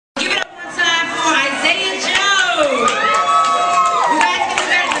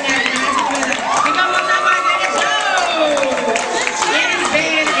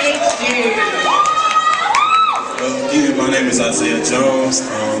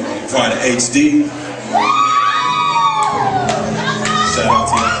part of HD. Shout out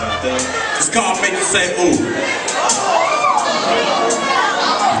to y'all out there. It's called Make You Say Ooh.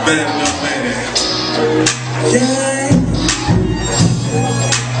 Better enough, man. Yeah.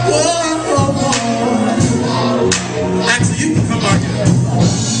 Whoa, whoa, whoa. Actually, you can come out here.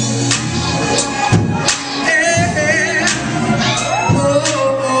 Yeah. Whoa,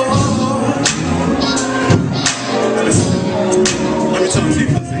 whoa. Let me talk to you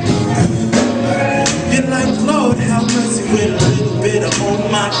for a second. You're like, Lord, have mercy with a little bit of, oh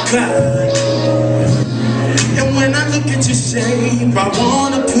my God. And when I look at your shape, I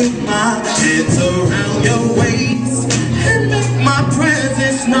wanna put my hands around your waist and make my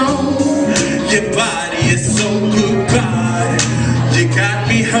presence known. Your body is so good, God. You got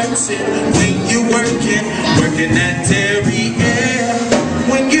me hurting when you're working that derriere.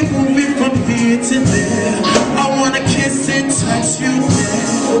 When you're moving from here to there, I wanna kiss and touch you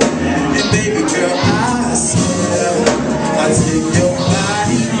there. And baby girl, I swear I take your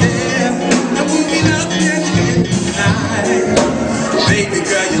body there. And we'll be out there tonight. Baby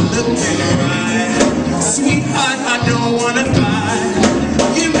girl, you're looking right. Sweetheart, I don't wanna fight.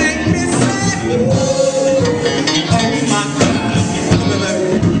 You make me say, oh my God,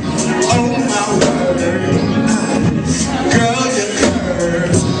 oh my word. Girl, your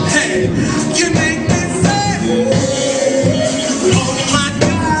curves, hey, you make me say, oh my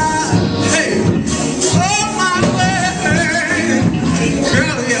God, hey, oh my word.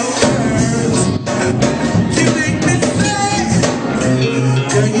 Girl, your curves, you make me say,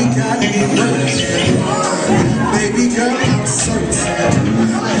 girl, you got me working. Baby girl, I'm certain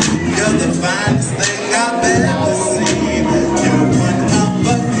you're the finest thing I've ever seen. You're one of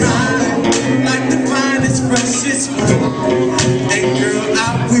a kind, like the finest, freshest fruit. And girl, I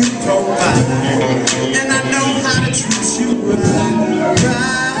will provide, and I know how to treat you right.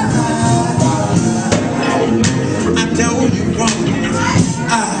 I know you want it.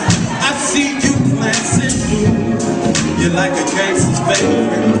 I see you glancing through. You're like a gangster's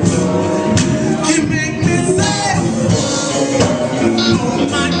favorite. You make me say, oh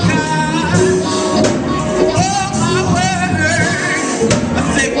my God, oh my word. I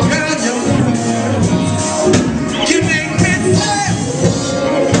say, girl, you're worth. You make me say,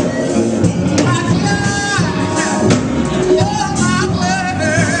 my God, oh my word.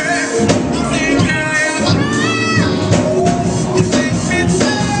 I say, girl, you're worth. You make me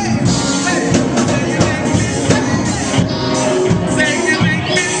say, hey, you make me say, you make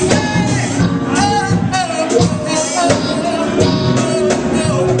me say, oh, oh, oh, oh,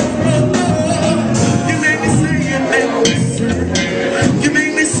 oh, you make me say, you make me say, you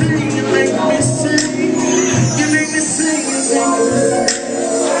make me say, you make me say, you make me say,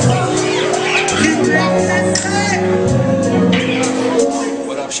 you make me say.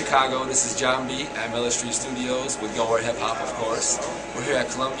 What up, Chicago? This is John B. at Miller Street Studios with Gowhere Hip Hop, of course. We're here at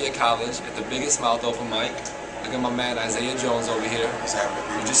Columbia College at the Biggest Mouth open mic. Look at my man Isaiah Jones over here.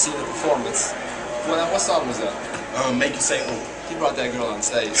 You just seen the performance. What song was that? Make You Say Ooh. He brought that girl on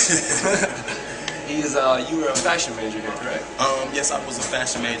stage. You were a fashion major here, correct? Yes, I was a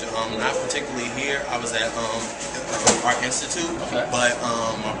fashion major. Not particularly here. I was at Art Institute, okay. But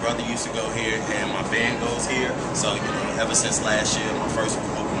my brother used to go here, and my band goes here. So ever since last year, my first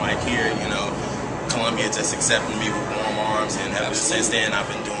open mic here, Columbia just accepted me with warm arms, and ever since then, I've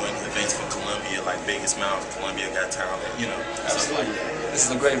been doing events for Columbia, like Biggest Mouth, Columbia Got Talent, stuff like that. This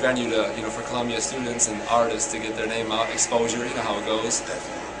is a great venue to, for Columbia students and artists to get their name out, exposure. You know how it goes.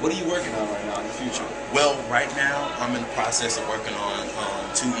 Definitely. What are you working on right now in the future? Well, right now I'm in the process of working on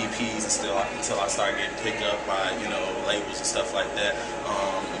 2 EPs until I start getting picked up by labels and stuff like that.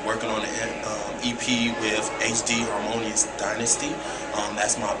 I'm working on an EP with HD Harmonious Dynasty.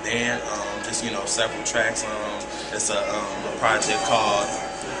 That's my band. Just several tracks. It's a project called.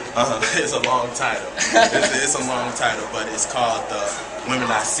 It's a long title. It's a long title, but it's called The Women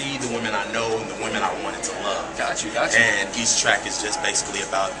I See, The Women I Know, and The Women I Wanted to Love. Got you. And each track is just basically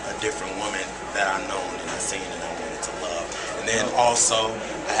about a different woman that I've known and I've seen and I wanted to love. And then also,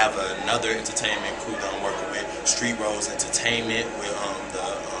 I have another entertainment crew that I'm working with, Street Rose Entertainment, with the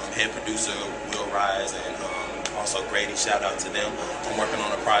head producer, Will Rise, and also Grady. Shout out to them. I'm working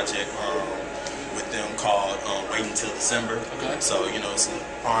on a project with them called Wait Until December. Okay. So, it's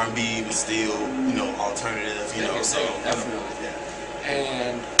R&B, but still, alternative, Definitely. Yeah.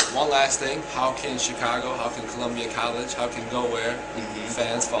 And one last thing, how can Chicago, how can Columbia College, how can Gowhere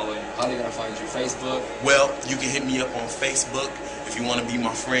fans follow you? How are they going to find you? Facebook? Well, you can hit me up on Facebook. If you want to be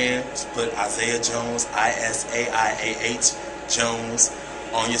my friend, just put Isaiah Jones, ISAIAH Jones.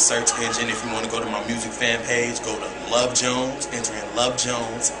 on your search engine. If you want to go to my music fan page, go to Love Jones, enter in Love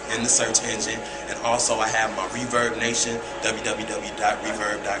Jones in the search engine. And also I have my Reverb Nation,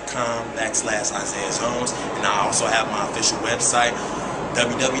 www.reverb.com/Isaiah Jones. And I also have my official website,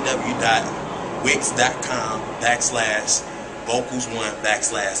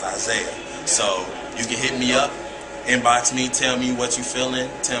 www.wix.com/vocals1/Isaiah. So you can hit me up, inbox me, tell me what you feeling,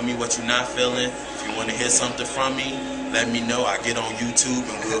 tell me what you're not feeling. If you want to hear something from me, let me know. I get on YouTube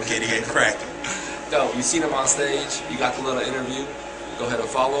and we'll get it cracking. Yo, you seen him on stage, you got the little interview. Go ahead and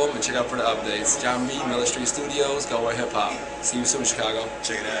follow him and check out for the updates. John B, Miller Street Studios, Gowhere Hip Hop. See you soon, Chicago.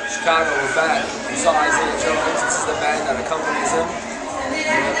 Check it out. Chicago, we're back. We saw Isaiah Jones. This is the band that accompanies him. We're going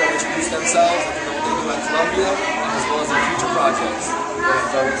to let them introduce themselves, let them know what they do at Columbia, as well as their future projects. Go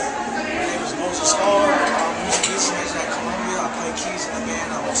ahead, fellas. My name is Moses Hall. I'm a music instrument at Columbia. I play keys in the band.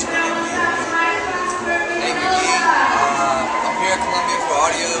 I'm also an NBA. Hey, McGee. I'm here at Columbia for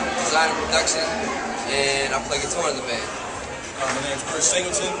audio, design, and production, and I play guitar in the band. My name is Chris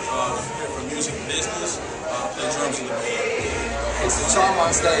Singleton. I'm here for music and business. I play drums in the band. It's the charm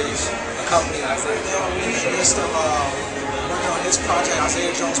on stage, accompanying Isaiah Yeah, we're in the midst of working on this project, Isaiah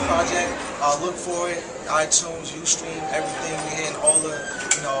Jones project. Look for it, iTunes, Ustream, everything. We're hitting all the,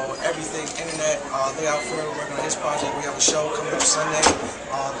 everything, internet. Look out for it. We're working on this project. We have a show coming up Sunday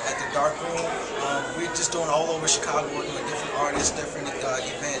at the Dark Room. We're just doing all over Chicago, working with different artists, different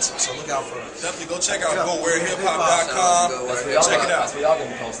events. So look out for us. Definitely go check out GoWhereHipHop.com. Check it out. That's where y'all gonna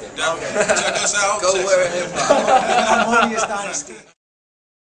be posted. Definitely check us out. Go where hip hop. Harmonious Dynasty.